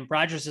time.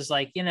 Rodgers is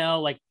like,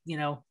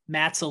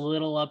 Matt's a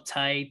little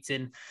uptight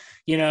and,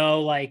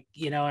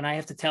 and I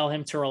have to tell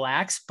him to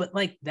relax, but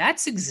like,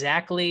 that's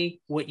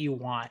exactly what you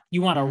want.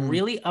 You want a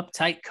really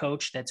uptight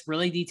coach that's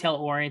really detail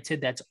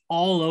oriented, that's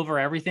all over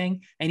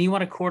everything. And you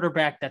want a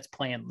quarterback that's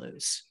playing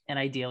loose, and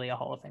ideally a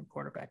Hall of Fame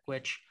quarterback,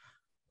 which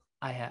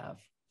I have.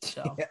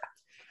 So yeah.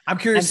 I'm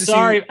curious.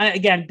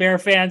 Again, Bear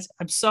fans,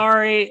 I'm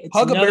sorry. It's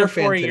Hug another a Bear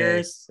 4 fan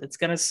years. It's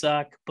going to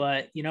suck,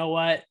 but you know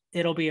what?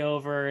 It'll be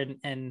over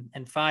in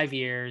 5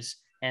 years.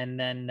 And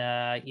then,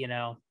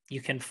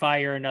 you can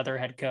fire another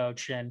head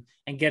coach and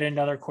get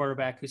another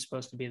quarterback who's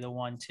supposed to be the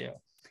one too.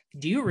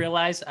 Do you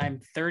realize I'm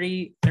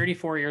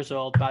 34 years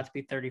old, about to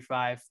be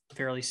 35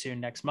 fairly soon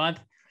next month.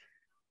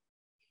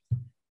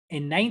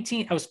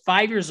 I was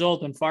 5 years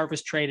old when Favre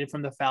was traded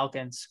from the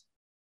Falcons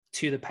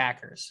to the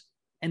Packers.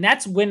 And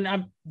that's when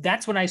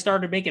I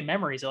started making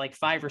memories at like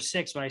 5 or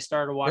 6 when I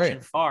started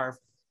watching Favre.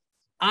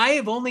 I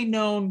have only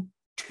known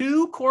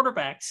 2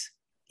 quarterbacks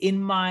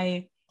in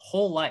my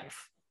whole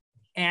life,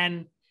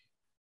 and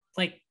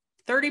like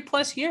 30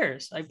 plus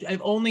years,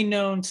 I've only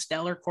known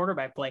stellar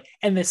quarterback play.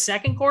 And the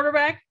second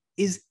quarterback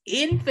is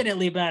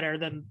infinitely better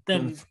than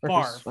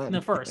Favre in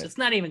the first. It's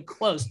not even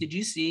close. Did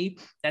you see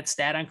that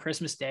stat on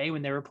Christmas Day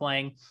when they were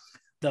playing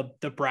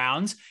the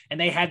Browns and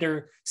they had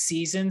their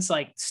seasons,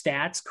 like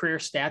career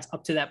stats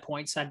up to that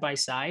point side by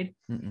side?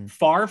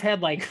 Favre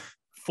had like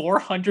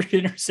 400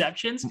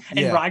 interceptions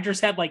and Rodgers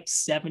had like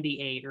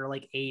 78 or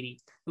like 80.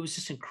 It was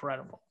just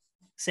incredible.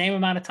 Same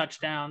amount of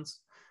touchdowns,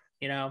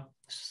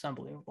 it's just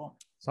unbelievable.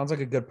 Sounds like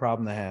a good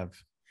problem to have.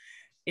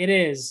 It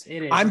is.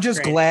 I'm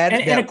just glad.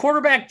 And a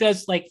quarterback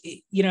does, like,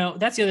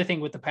 that's the other thing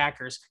with the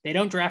Packers. They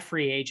don't draft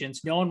free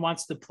agents. No one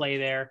wants to play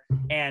there.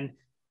 And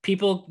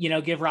people,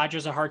 give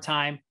Rodgers a hard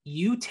time.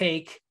 You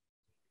take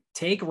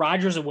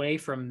Rodgers away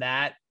from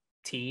that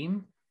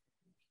team,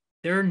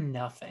 they're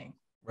nothing.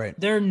 Right.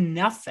 They're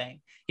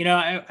nothing.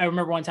 I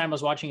remember one time I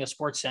was watching a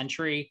Sports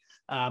Century,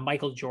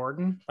 Michael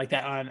Jordan, like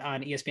that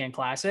on ESPN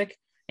Classic,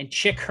 and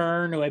Chick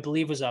Hearn, who I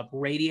believe was a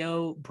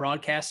radio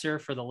broadcaster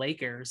for the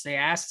Lakers, they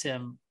asked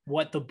him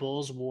what the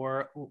Bulls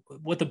were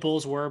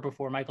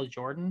before Michael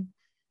Jordan,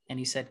 and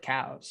he said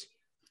cows.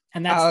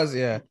 And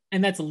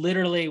that's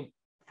literally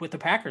what the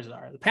Packers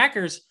are. The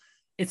Packers,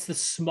 it's the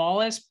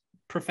smallest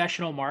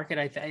professional market,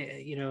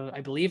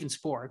 I believe, in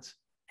sports.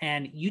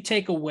 And you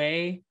take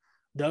away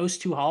those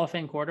two Hall of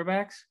Fame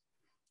quarterbacks,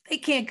 they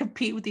can't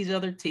compete with these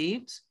other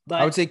teams.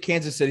 But I would say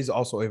Kansas City is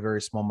also a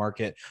very small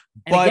market.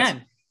 And but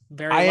again,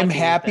 I am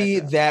happy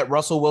that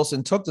Russell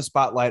Wilson took the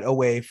spotlight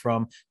away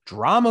from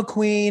drama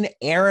queen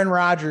Aaron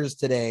Rodgers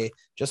today.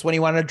 Just when he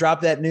wanted to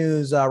drop that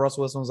news,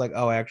 Russell Wilson was like,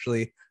 oh,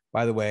 actually,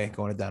 by the way,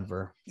 going to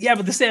Denver. Yeah,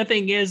 but the sad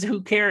thing is,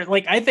 who cares?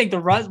 Like, I think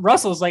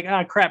Russell's like,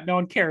 crap, no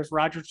one cares.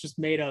 Rodgers just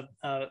made a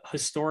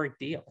historic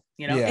deal,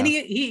 Yeah. And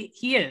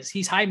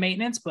he's high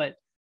maintenance, but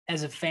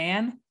as a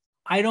fan,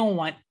 I don't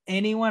want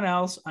anyone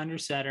else under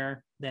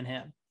center than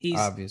him. He's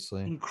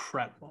obviously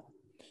incredible.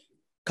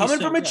 Coming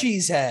from a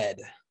cheesehead.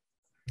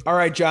 All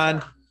right,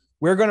 John,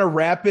 we're going to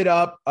wrap it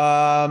up.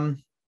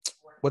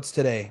 What's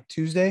today?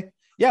 Tuesday?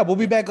 Yeah, we'll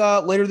be back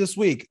later this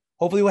week.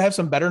 Hopefully we'll have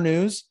some better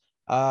news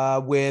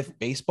with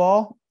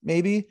baseball,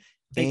 maybe.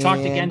 They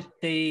talked again.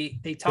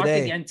 They talked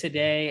again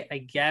today. I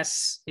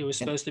guess it was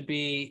supposed to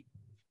be.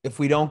 If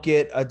we don't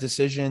get a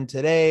decision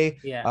today,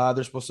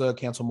 they're supposed to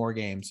cancel more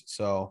games.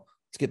 So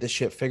let's get this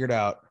shit figured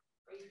out.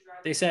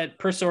 They said,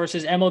 per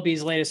sources,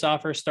 MLB's latest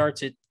offer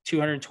starts at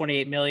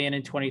 $228 million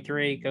in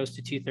 23, goes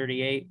to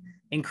 $238.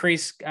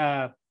 Increase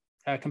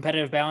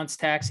competitive balance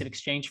tax in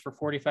exchange for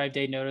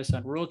 45-day notice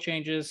on rule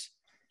changes.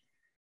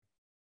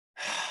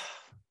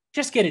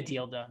 Just get a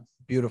deal done.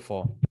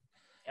 Beautiful.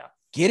 Yeah.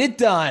 Get it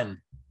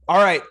done.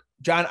 All right,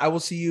 John, I will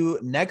see you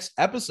next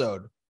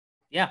episode.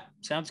 Yeah,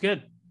 sounds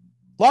good.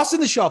 Lost in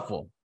the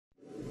Shuffle.